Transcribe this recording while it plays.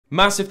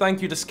Massive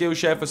thank you to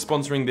Skillshare for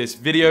sponsoring this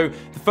video.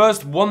 The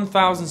first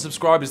 1,000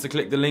 subscribers to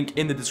click the link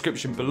in the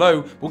description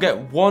below will get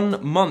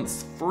 1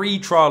 month's free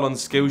trial on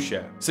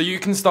Skillshare, so you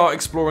can start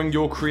exploring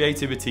your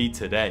creativity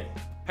today.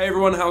 Hey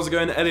everyone, how's it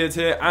going? Elliot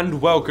here, and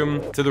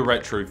welcome to the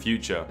Retro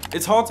Future.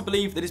 It's hard to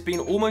believe that it's been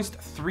almost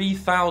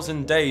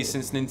 3,000 days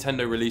since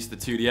Nintendo released the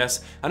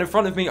 2DS, and in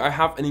front of me I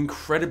have an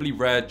incredibly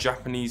rare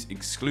Japanese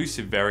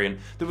exclusive variant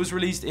that was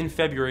released in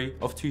February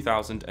of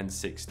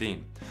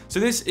 2016. So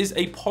this is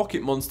a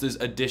Pocket Monsters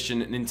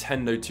edition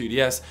Nintendo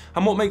 2DS,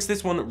 and what makes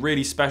this one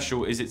really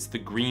special is it's the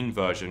green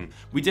version.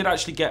 We did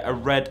actually get a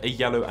red, a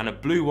yellow, and a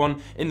blue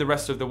one in the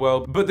rest of the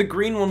world, but the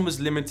green one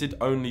was limited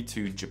only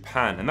to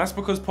Japan, and that's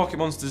because Pocket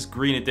Monsters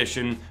Green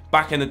Edition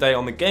back in the day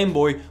on the Game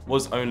Boy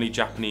was only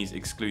Japanese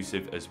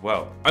exclusive as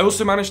well. I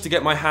also managed to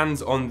get my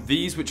hands on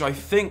these, which I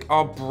think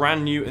are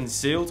brand new and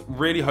sealed,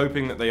 really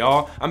hoping that they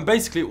are, and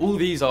basically all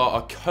these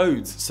are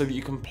codes so that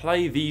you can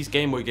play these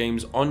Game Boy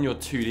games on your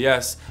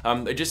 2DS.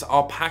 They just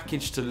are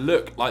packaged to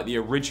look like the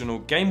original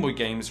Game Boy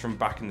games from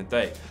back in the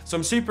day. So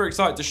I'm super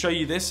excited to show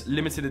you this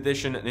limited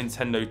edition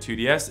Nintendo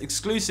 2DS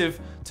exclusive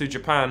to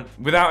Japan.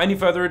 Without any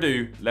further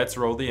ado, let's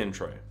roll the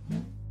intro.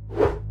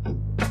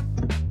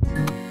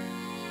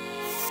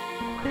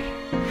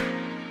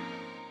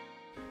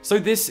 So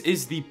this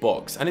is the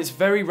box, and it's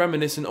very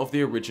reminiscent of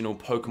the original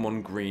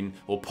Pokemon Green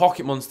or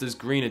Pocket Monsters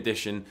Green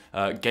Edition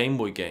Game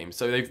Boy game.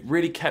 So they've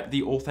really kept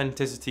the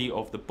authenticity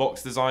of the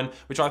box design,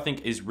 which I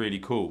think is really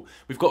cool.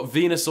 We've got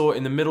Venusaur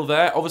in the middle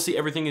there. Obviously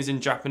everything is in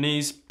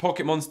Japanese.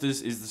 Pocket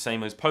Monsters is the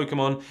same as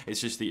Pokemon.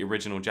 It's just the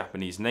original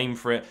Japanese name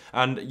for it.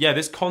 And yeah,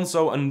 this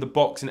console and the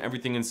box and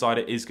everything inside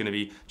it is going to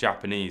be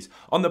Japanese.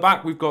 On the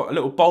back we've got a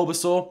little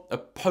Bulbasaur, a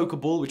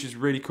Pokeball, which is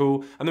really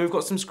cool. And then we've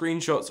got some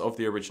screenshots of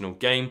the original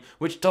game,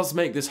 which does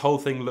make this whole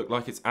thing look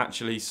like it's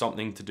actually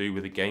something to do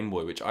with a Game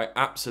Boy, which I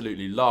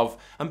absolutely love.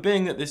 And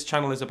being that this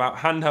channel is about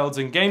handhelds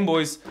and Game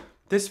Boys,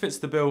 this fits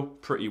the bill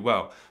pretty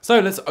well. So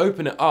let's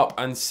open it up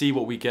and see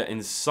what we get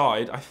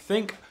inside. I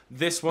think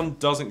this one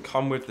doesn't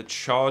come with the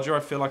charger.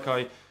 I feel like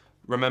I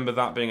remember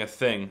that being a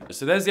thing.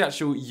 So there's the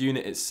actual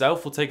unit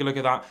itself. We'll take a look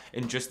at that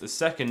in just a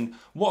second.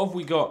 What have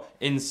we got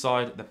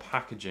inside the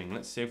packaging?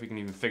 Let's see if we can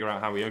even figure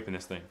out how we open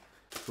this thing.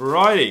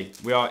 Righty,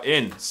 we are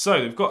in.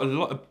 So we've got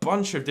a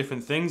bunch of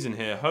different things in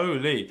here.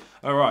 Holy.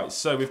 Alright,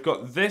 so we've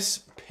got this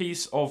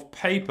piece of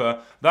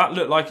paper. That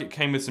looked like it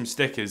came with some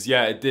stickers.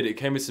 Yeah, it did. It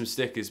came with some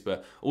stickers,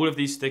 but all of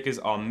these stickers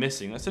are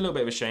missing. That's a little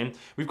bit of a shame.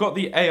 We've got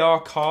the AR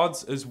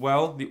cards as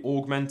well, the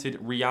augmented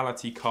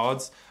reality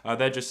cards.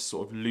 They're just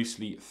sort of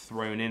loosely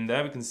thrown in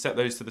there. We can set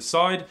those to the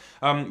side.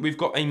 We've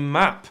got a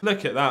map.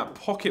 Look at that.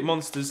 Pocket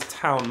Monsters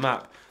town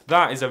map.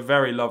 That is a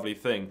very lovely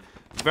thing.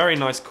 Very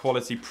nice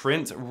quality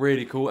print,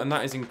 really cool, and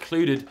that is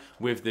included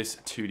with this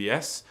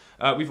 2DS.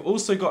 We've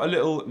also got a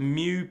little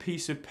Mew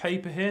piece of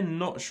paper here,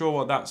 not sure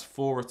what that's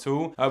for at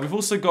all. We've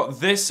also got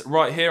this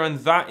right here, and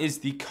that is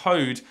the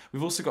code.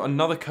 We've also got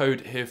another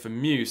code here for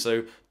Mew,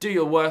 so do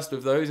your worst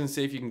with those and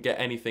see if you can get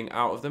anything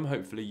out of them.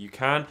 Hopefully you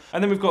can.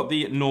 And then we've got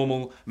the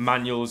normal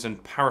manuals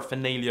and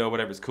paraphernalia, or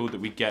whatever it's called,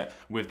 that we get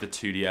with the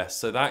 2DS.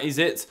 So that is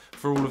it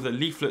for all of the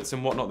leaflets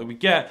and whatnot that we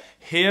get.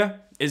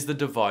 Here is the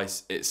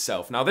device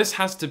itself. Now this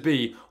has to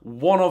be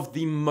one of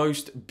the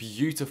most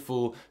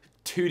beautiful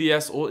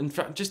 2DS, or in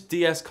fact just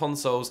DS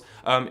consoles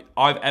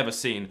I've ever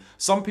seen.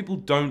 Some people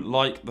don't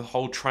like the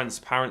whole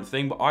transparent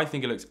thing, but I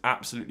think it looks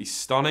absolutely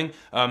stunning.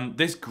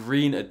 This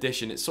green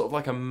edition, it's sort of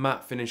like a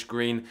matte finish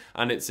green,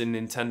 and it's in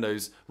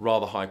Nintendo's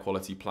rather high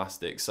quality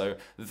plastic. So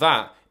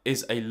that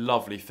is a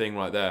lovely thing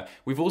right there.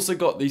 We've also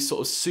got these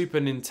sort of Super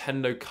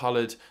Nintendo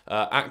colored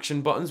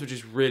action buttons, which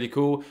is really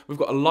cool. We've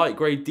got a light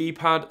grey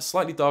D-pad,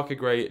 slightly darker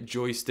grey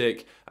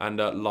joystick, and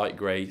a light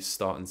grey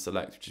start and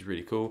select, which is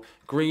really cool.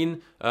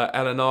 Green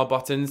L and R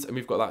buttons, and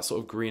we've got that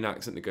sort of green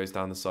accent that goes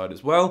down the side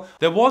as well.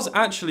 There was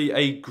actually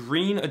a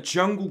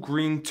jungle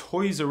green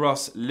Toys R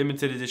Us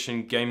limited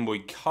edition Game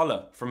Boy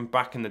Color from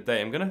back in the day.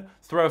 I'm gonna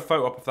throw a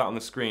photo up of that on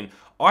the screen.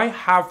 I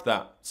have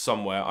that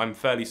somewhere, I'm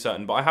fairly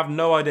certain, but I have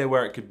no idea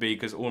where it could be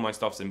because all my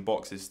stuff's in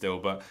boxes still.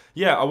 But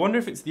yeah, I wonder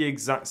if it's the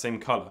exact same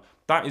color.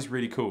 That is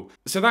really cool.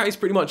 So that is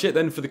pretty much it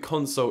then for the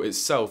console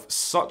itself.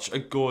 Such a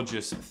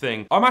gorgeous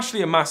thing. I'm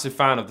actually a massive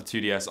fan of the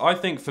 2DS. I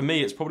think for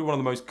me, it's probably one of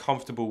the most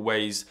comfortable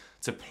ways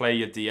to play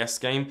your DS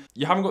game.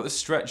 You haven't got the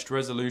stretched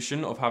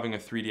resolution of having a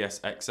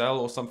 3DS XL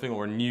or something,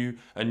 or a new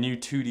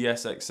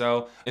 2DS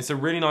XL. It's a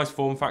really nice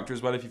form factor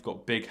as well if you've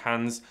got big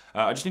hands.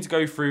 I just need to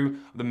go through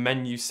the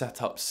menu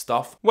setup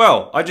stuff.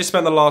 Well, I just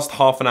spent the last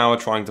half an hour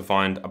trying to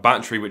find a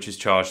battery which is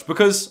charged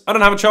because I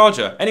don't have a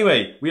charger.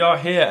 Anyway, we are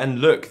here,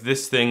 and look,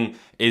 this thing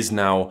is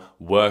now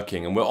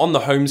working, and we're on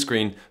the home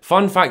screen.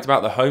 Fun fact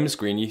about the home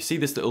screen, you see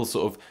this little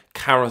sort of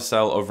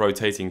carousel of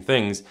rotating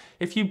things.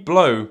 If you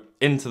blow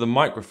into the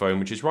microphone,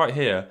 which is right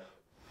here,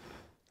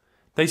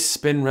 they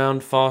spin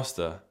round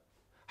faster.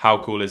 How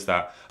cool is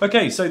that?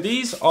 Okay, so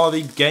these are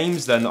the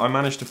games then that I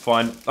managed to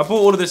find. I bought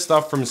all of this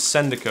stuff from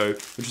Sendico,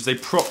 which is a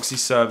proxy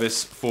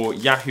service for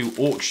Yahoo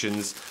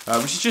Auctions,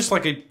 which is just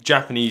like a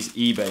Japanese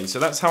eBay. So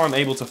that's how I'm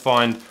able to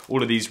find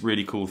all of these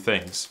really cool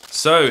things.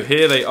 So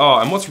here they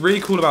are. And what's really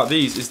cool about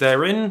these is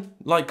they're in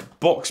like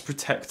box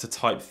protector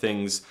type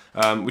things,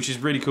 which is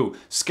really cool.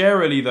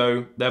 Scarily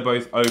though, they're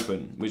both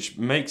open, which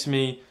makes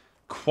me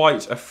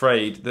quite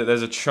afraid that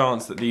there's a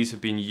chance that these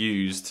have been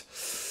used.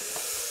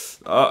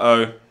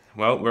 Uh-oh.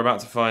 Well, we're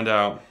about to find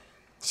out.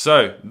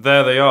 So,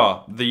 there they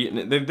are.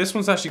 This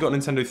one's actually got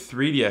Nintendo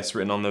 3DS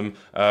written on them,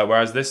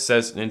 whereas this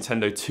says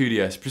Nintendo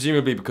 2DS,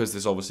 presumably because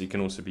this obviously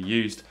can also be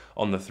used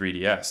on the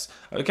 3DS.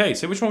 Okay,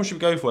 so which one should we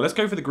go for? Let's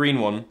go for the green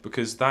one,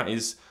 because that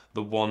is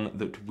the one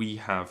that we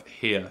have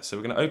here. So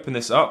we're going to open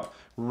this up.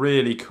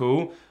 Really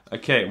cool.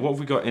 Okay, what have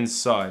we got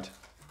inside?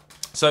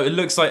 So it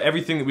looks like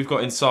everything that we've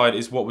got inside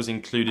is what was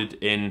included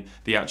in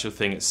the actual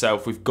thing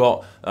itself. We've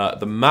got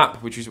the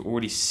map, which we've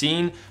already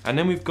seen, and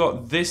then we've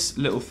got this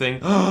little thing.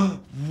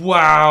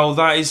 Wow,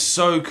 that is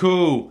so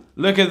cool.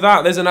 Look at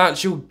that, there's an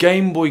actual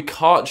Game Boy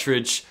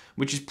cartridge,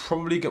 which is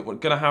probably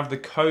gonna have the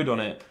code on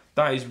it.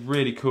 That is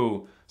really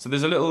cool. So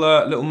there's a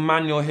little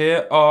manual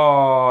here.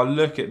 Oh,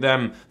 look at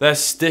them. They're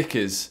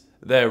stickers.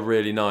 They're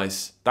really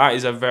nice. That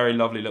is a very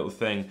lovely little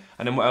thing.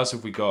 And then what else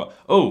have we got?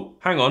 Oh,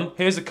 hang on,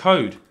 here's a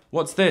code.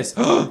 What's this?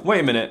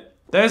 Wait a minute.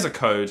 There's a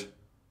code.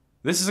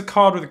 This is a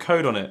card with a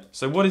code on it.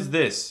 So what is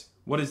this?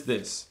 What is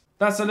this?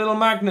 That's a little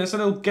magnet. It's a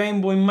little Game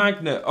Boy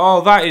magnet.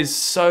 Oh, that is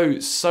so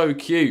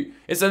cute.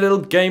 It's a little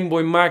Game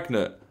Boy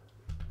magnet.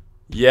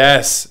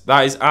 Yes,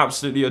 that is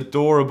absolutely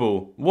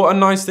adorable. What a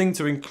nice thing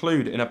to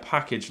include in a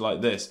package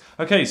like this.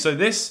 Okay, so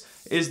this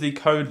is the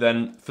code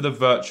then for the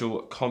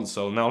Virtual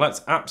Console. Now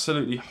let's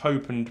absolutely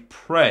hope and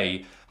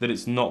pray that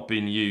it's not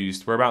been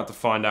used. We're about to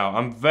find out.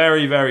 I'm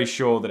very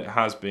sure that it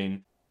has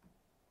been.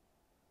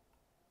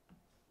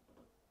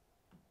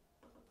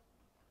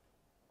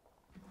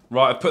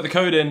 Right, I've put the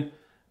code in.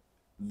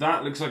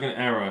 That looks like an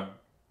error.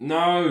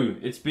 No,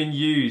 it's been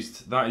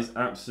used. That is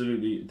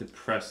absolutely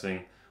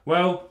depressing.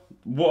 Well,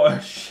 what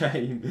a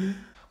shame.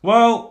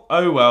 Well,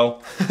 oh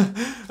well.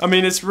 I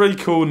mean, it's really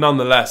cool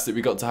nonetheless that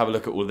we got to have a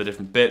look at all the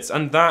different bits.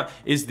 And that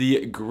is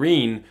the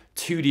green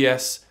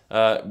 2DS,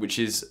 which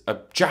is a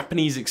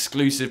Japanese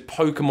exclusive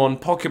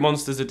Pokemon Pocket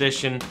Monsters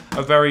edition.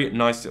 A very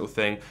nice little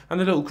thing. And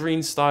a little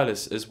green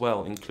stylus as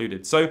well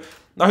included. So,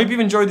 I hope you've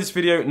enjoyed this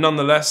video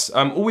nonetheless.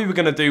 All we were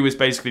going to do was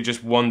basically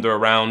just wander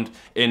around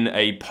in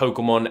a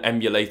Pokemon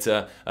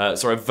emulator,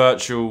 sorry, a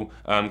virtual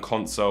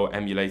console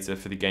emulator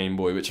for the Game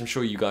Boy, which I'm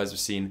sure you guys have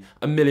seen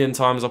a million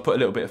times. I'll put a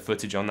little bit of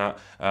footage on that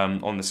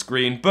on the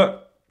screen,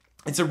 but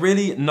it's a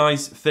really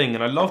nice thing,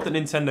 and I love that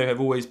Nintendo have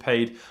always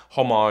paid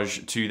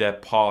homage to their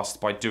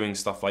past by doing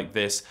stuff like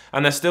this,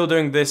 and they're still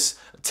doing this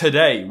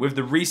today with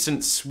the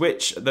recent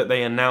Switch that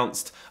they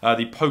announced,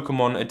 the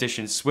Pokemon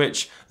Edition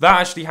Switch. That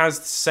actually has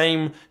the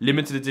same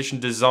limited edition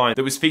design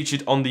that was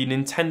featured on the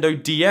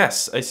Nintendo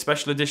DS, a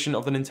special edition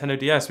of the Nintendo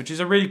DS, which is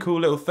a really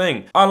cool little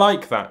thing. I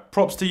like that.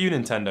 Props to you,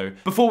 Nintendo.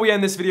 Before we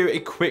end this video, a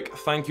quick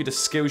thank you to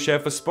Skillshare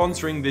for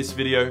sponsoring this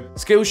video.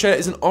 Skillshare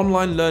is an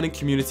online learning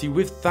community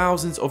with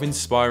thousands of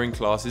inspiring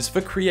classes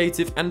for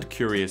creative and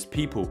curious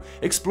people.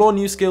 Explore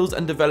new skills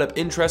and develop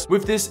interest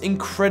with this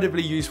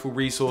incredibly useful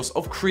resource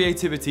of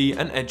creativity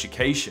and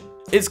education.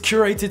 It's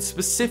curated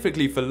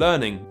specifically for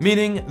learning,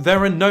 meaning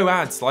there are no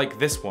ads like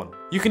this one.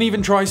 You can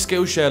even try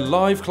Skillshare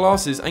live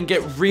classes and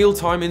get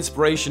real-time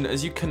inspiration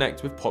as you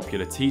connect with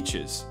popular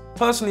teachers.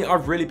 Personally,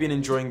 I've really been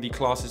enjoying the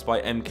classes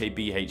by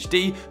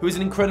MKBHD, who is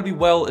an incredibly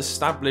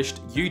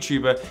well-established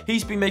YouTuber.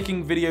 He's been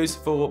making videos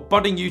for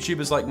budding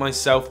YouTubers like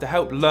myself to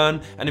help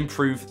learn and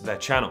improve their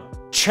channel.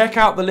 Check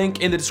out the link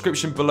in the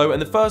description below,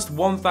 and the first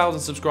 1,000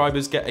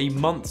 subscribers get a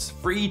month's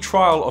free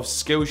trial of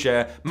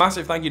Skillshare.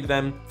 Massive thank you to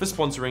them for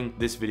sponsoring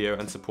this video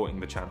and supporting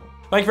the channel.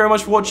 Thank you very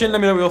much for watching.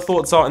 Let me know what your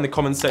thoughts are in the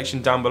comments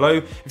section down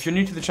below. If you're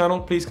new to the channel,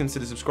 please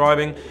consider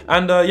subscribing.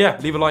 And yeah,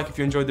 leave a like if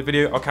you enjoyed the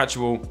video. I'll catch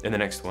you all in the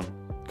next one.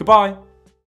 Goodbye.